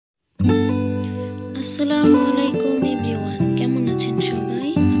আসসালামু আলাইকুম এভরিওয়ান, কেমন আছেন সবাই?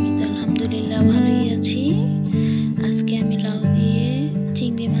 আমি তো আলহামদুলিল্লাহ ভালোই আছি। আজকে আমি লাউ দিয়ে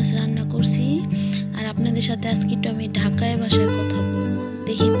চিংড়ি মাছ রান্না করছি, আর আপনাদের সাথে আজকে একটু আমি ঢাকায় ভাষায় কথা বলবো,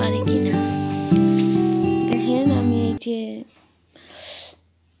 দেখি পারি কিনা। দেখেন, আমি এই যে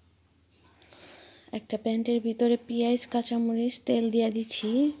একটা প্যান্টের ভিতরে পেঁয়াজ, কাঁচামরিচ, তেল দিয়ে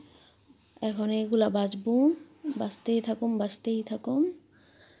দিচ্ছি। এখন এগুলা ভাজবো, বাজতেই থাকুন,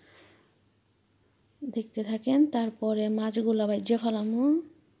 দেখতে থাকেন। তারপরে মাছগুলা ভাজে ফেলামো।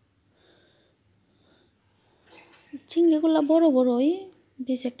 চিংড়িগুলা বড় বড়ই,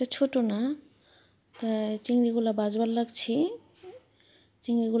 বেশ একটা ছোট না, তাই চিংড়িগুলা ভাজবার লাগছি।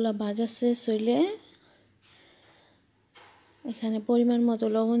 চিংড়িগুলা ভাজা শেষ হইলে এখানে পরিমাণ মতো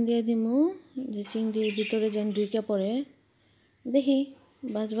লবণ দিয়ে দিব, যে চিংড়ির ভিতরে যেন ঢুকে পড়ে। দেখি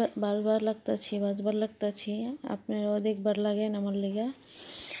বারবার লাগতাছি, আপনারাও দেখবার লাগেন আমার লেগা।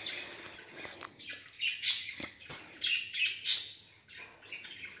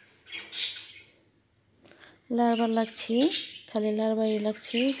 লারবার লাগছি, খালি লারবারই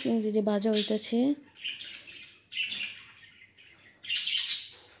লাগছি, চিংড়ি ভাজা হইতেছে।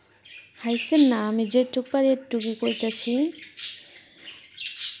 হাইছেন না, আমি যেটুক পারি একটুকুই কইতাছি।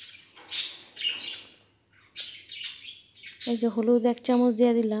 এই যে হলুদ 1 চামচ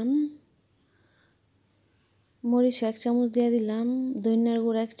দিয়ে দিলাম, মরিচ 1 চামচ দিয়ে দিলাম, ধনিয়ার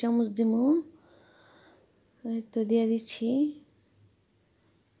গুঁড়া 1 চামচ দিব, এই তো দিয়ে দিচ্ছি।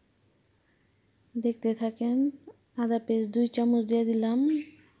 দেখতে থাকেন। আদা পেস্ট 2 চামচ দিয়ে দিলাম,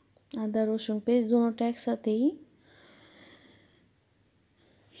 আদা রসুন পেস্ট দুটোটা একসাথেই।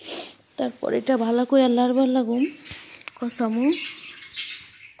 তারপর এটা ভালো করে লাড়বার লাগুম,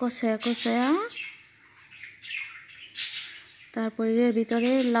 কষায়া। তারপর এর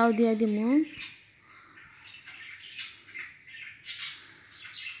ভিতরে লাউ দিয়ে দিব।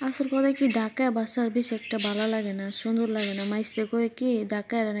 আসল কথা কি, ঢাকায় বাসা বেশ একটা ভালো লাগে না, সুন্দর লাগে না। মাইসতে কয়ে কি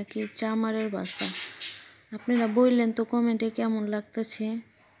ঢাকায় নাকি চামারের বাসা। আপনারা বললেন তো কমেন্টে কেমন লাগতেছে।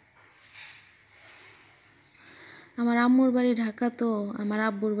 আমার আম্মুর বাড়ি ঢাকা, তো আমার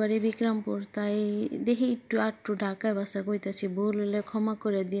আব্বুর বাড়ি বিক্রমপুর, তাই দেখি একটু ঢাকায় বাসা কইতাছি, ভুল হলে ক্ষমা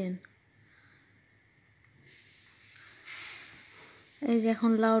করে দিন। এই যে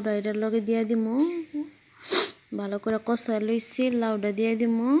এখন লাউডা এটার লগে দিয়ে দিব, ভালো করে কষায় লইছি, লাউডা দিয়ে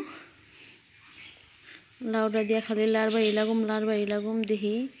দিব। লাউডা দিয়ে খালি লারবাই লাগুম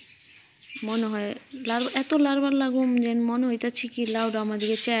দেখি। মনে হয় এত লারবার লাগুম যেন মনে হইতাছি কি লাউডা আমার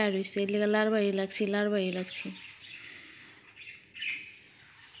দিকে চায়া রয়েছে, এর লেগে লারবাই লাগছি।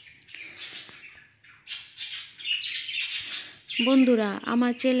 বন্ধুরা,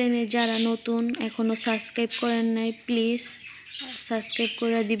 আমার চ্যানেলে যারা নতুন এখনও সাবস্ক্রাইব করেন নাই, প্লিজ সাবস্ক্রাইব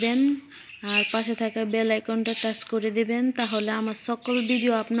করে দিবেন, আর পাশে থাকা বেল আইকনটা টাচ করে দিবেন, তাহলে আমার সকল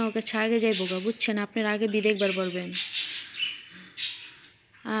ভিডিও আপনার কাছে আগে যাইব, বুঝছেন? আপনার আগে দেখবার পারবেন।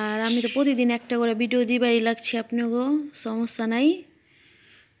 আর আমি তো প্রতিদিন একটা করে ভিডিও দিবাই লাগছি, আপনাকেও সমস্যা নাই।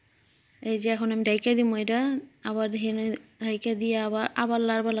 এই যে এখন আমি ঢাইকা দিব, এটা আবার দেখেন ঢাইকা দিয়ে আবার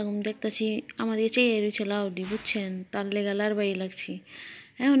লাড়বা লাগুম, দেখতেছি আমাদের চেয়ে রয়েছে লাউডি, বুঝছেন? তার লেগা লাড়বাই লাগছি।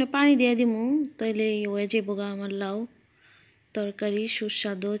 এখন পানি দিয়ে দিব, তাইলে হয়ে যাবো গা আমার লাউ তরকারি,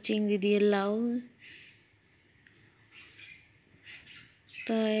 সুস্বাদু চিংড়ি দিয়ে লাউ।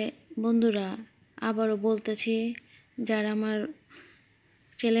 তাই বন্ধুরা, আবারও বলতেছি, যারা আমার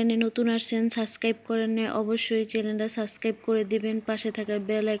চ্যানেলে নতুন আসছেন, সাবস্ক্রাইব করেন না, অবশ্যই চ্যানেলটা সাবস্ক্রাইব করে দিবেন, পাশে থাকা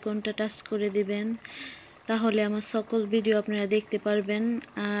বেল আইকনটা টাচ করে দিবেন, তাহলে আমার সকল ভিডিও আপনারা দেখতে পারবেন।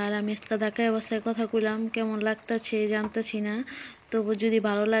 আর আমি আজকে ঢাকায় বাসায় কথা কইলাম, কেমন লাগতেছে জানতেছি না, তবু যদি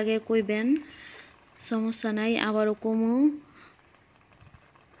ভালো লাগে কইবেন, সমস্যা নাই, আবারও কমু।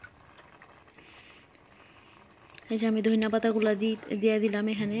 এই যে আমি ধনিয়া পাতাগুলো দিয়ে দিলাম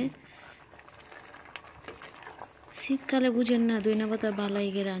এখানে। শীতকালে বুঝেন না, ধনিয়া পাতার বালাই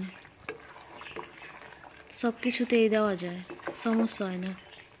গেরান, সব কিছুতেই দেওয়া যায়, সমস্যা হয় না।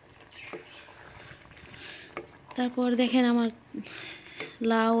 তারপর দেখেন আমার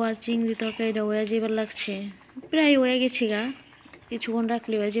লাউ আর চিংড়ি তরকারিটা হয়ে যাবার লাগছে, প্রায় হয়ে গেছি গা, কিছুক্ষণ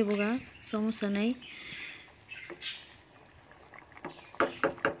রাখলে হয়ে যাবো গা, সমস্যা নাই।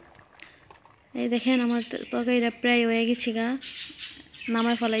 এই দেখেন আমার তরকারিটা প্রায় হয়ে গেছি গা,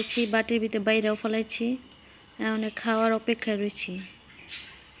 নামায় ফেলাইছি, বাটির ভিতরে বাইরেও ফেলাইছি, এখন খাওয়ার অপেক্ষায় রয়েছি।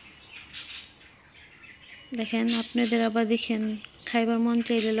 দেখেন আপনাদের আবার দেখেন খাইবার মন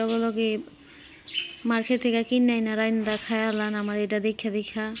চাইলে লগে লগে মার্কেট থেকে কিনে না রান্না খায়ালান, আমার এটা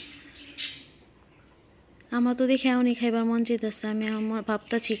দেখা আমার তো দেখে এমনই খাইবার মন চাইতেছে, আমি আমার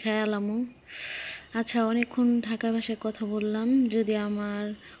ভাবতাছি খায়ালামও। আচ্ছা, অনেকক্ষণ ঢাকা ভাষায় কথা বললাম, যদি আমার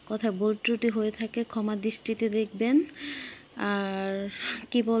কথা ভুল ত্রুটি হয়ে থাকে ক্ষমা দৃষ্টিতে দেখবেন। আর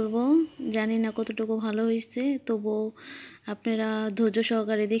কি বলবো জানি না কতটুকু ভালো হয়েছে, তবুও আপনারা ধৈর্য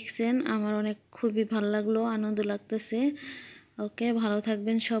সহকারে দেখছেন, আমার অনেক খুবই ভালো লাগলো, আনন্দ লাগতেছে। ওকে, ভালো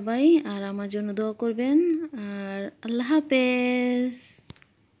থাকবেন সবাই আর আমার জন্য দোয়া করবেন। আর আল্লাহ হাফেজ।